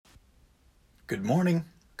Good morning,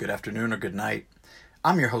 good afternoon, or good night.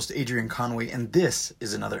 I'm your host, Adrian Conway, and this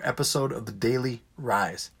is another episode of the Daily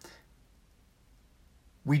Rise.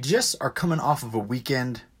 We just are coming off of a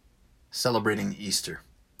weekend celebrating Easter.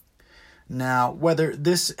 Now, whether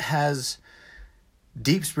this has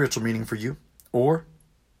deep spiritual meaning for you, or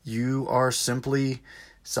you are simply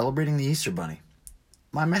celebrating the Easter Bunny,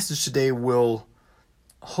 my message today will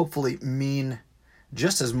hopefully mean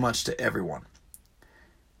just as much to everyone.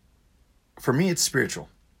 For me, it's spiritual.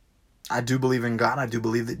 I do believe in God. I do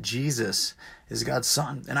believe that Jesus is God's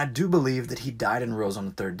son. And I do believe that he died and rose on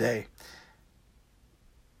the third day.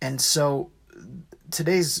 And so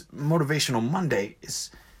today's Motivational Monday is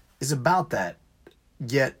about that.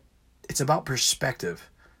 Yet it's about perspective.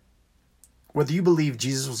 Whether you believe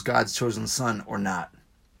Jesus was God's chosen son or not.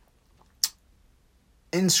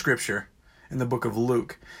 In Scripture, in the book of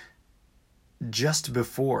Luke, just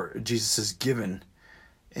before Jesus is given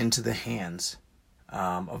into the hands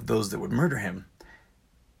of those that would murder him,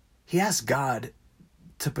 he asked God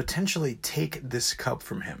to potentially take this cup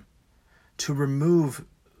from him, to remove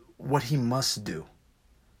what he must do.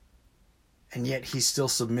 And yet he still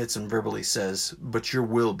submits and verbally says, "But your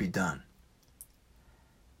will be done."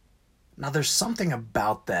 Now there's something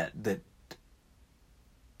about that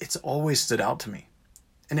it's always stood out to me.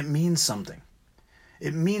 And it means something.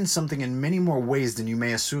 It means something in many more ways than you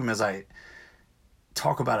may assume as I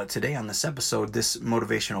talk about it today on this episode, this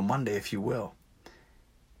Motivational Monday, if you will.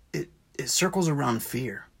 It circles around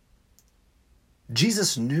fear.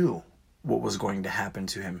 Jesus knew what was going to happen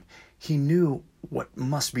to him. He knew what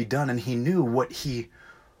must be done, and he knew what he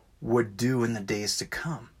would do in the days to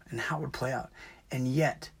come and how it would play out. And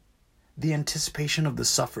yet, the anticipation of the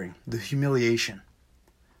suffering, the humiliation,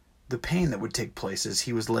 the pain that would take place as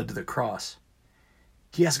he was led to the cross,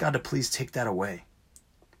 he asked God to please take that away.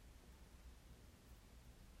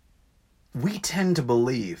 We tend to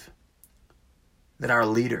believe that our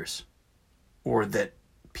leaders, or that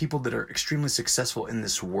people that are extremely successful in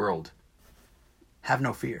this world, have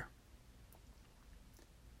no fear.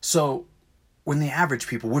 So when the average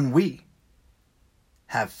people, when we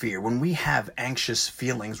have fear, when we have anxious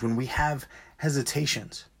feelings, when we have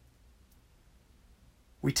hesitations,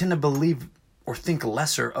 we tend to believe or think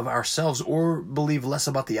lesser of ourselves, or believe less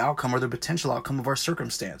about the outcome or the potential outcome of our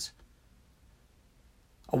circumstance.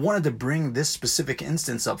 I wanted to bring this specific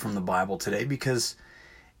instance up from the Bible today because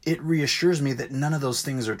it reassures me that none of those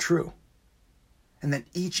things are true, and that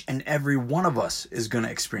each and every one of us is going to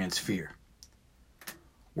experience fear.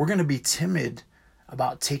 We're going to be timid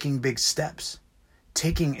about taking big steps,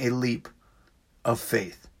 taking a leap of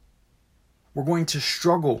faith. We're going to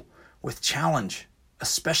struggle with challenge,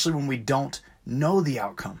 especially when we don't know the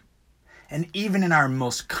outcome. And even in our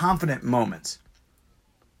most confident moments,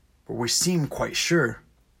 where we seem quite sure,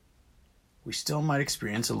 we still might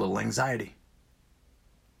experience a little anxiety.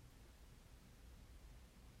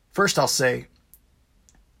 First, I'll say,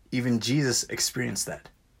 even Jesus experienced that.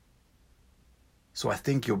 So I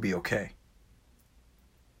think you'll be okay.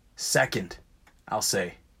 Second, I'll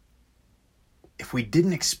say, if we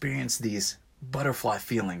didn't experience these butterfly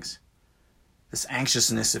feelings, this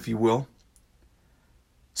anxiousness, if you will,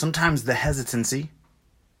 sometimes the hesitancy,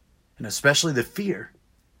 and especially the fear,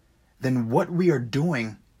 then what we are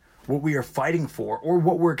doing, what we are fighting for, or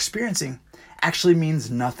what we're experiencing actually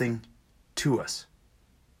means nothing to us.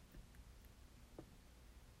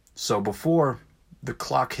 So before the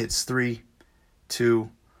clock hits 3,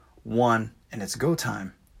 2, 1, and it's go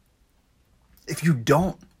time, if you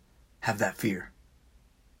don't have that fear,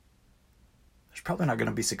 there's probably not going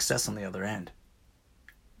to be success on the other end.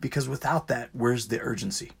 Because without that, where's the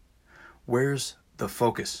urgency? Where's the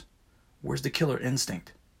focus? Where's the killer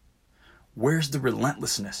instinct? Where's the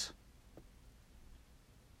relentlessness?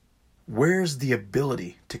 Where's the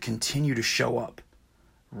ability to continue to show up,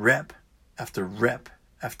 rep after rep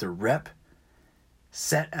after rep,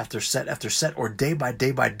 set after set after set, or day by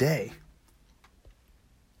day by day,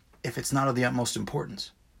 if it's not of the utmost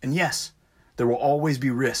importance? And yes, there will always be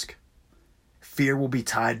risk. Fear will be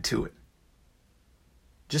tied to it.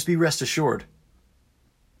 Just be rest assured,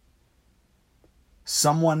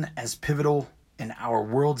 someone as pivotal in our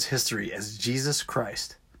world's history as Jesus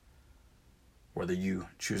Christ, whether you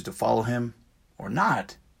choose to follow him or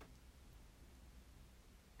not,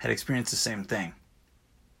 had experienced the same thing.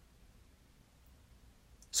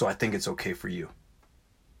 So I think it's okay for you.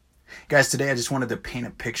 Guys, today I just wanted to paint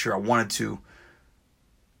a picture. I wanted to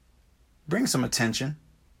bring some attention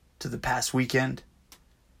to the past weekend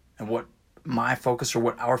and what my focus, or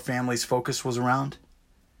what our family's focus, was around.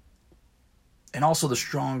 And also the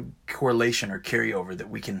strong correlation or carryover that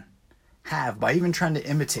we can have by even trying to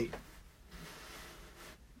imitate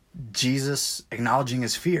Jesus acknowledging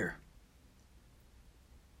his fear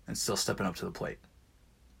and still stepping up to the plate.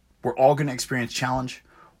 We're all going to experience challenge.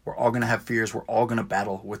 We're all going to have fears. We're all going to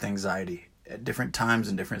battle with anxiety at different times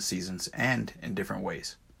and different seasons and in different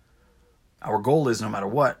ways. Our goal is, no matter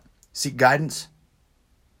what, seek guidance,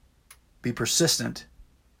 be persistent,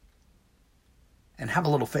 and have a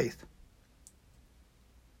little faith.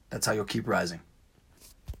 That's how you'll keep rising.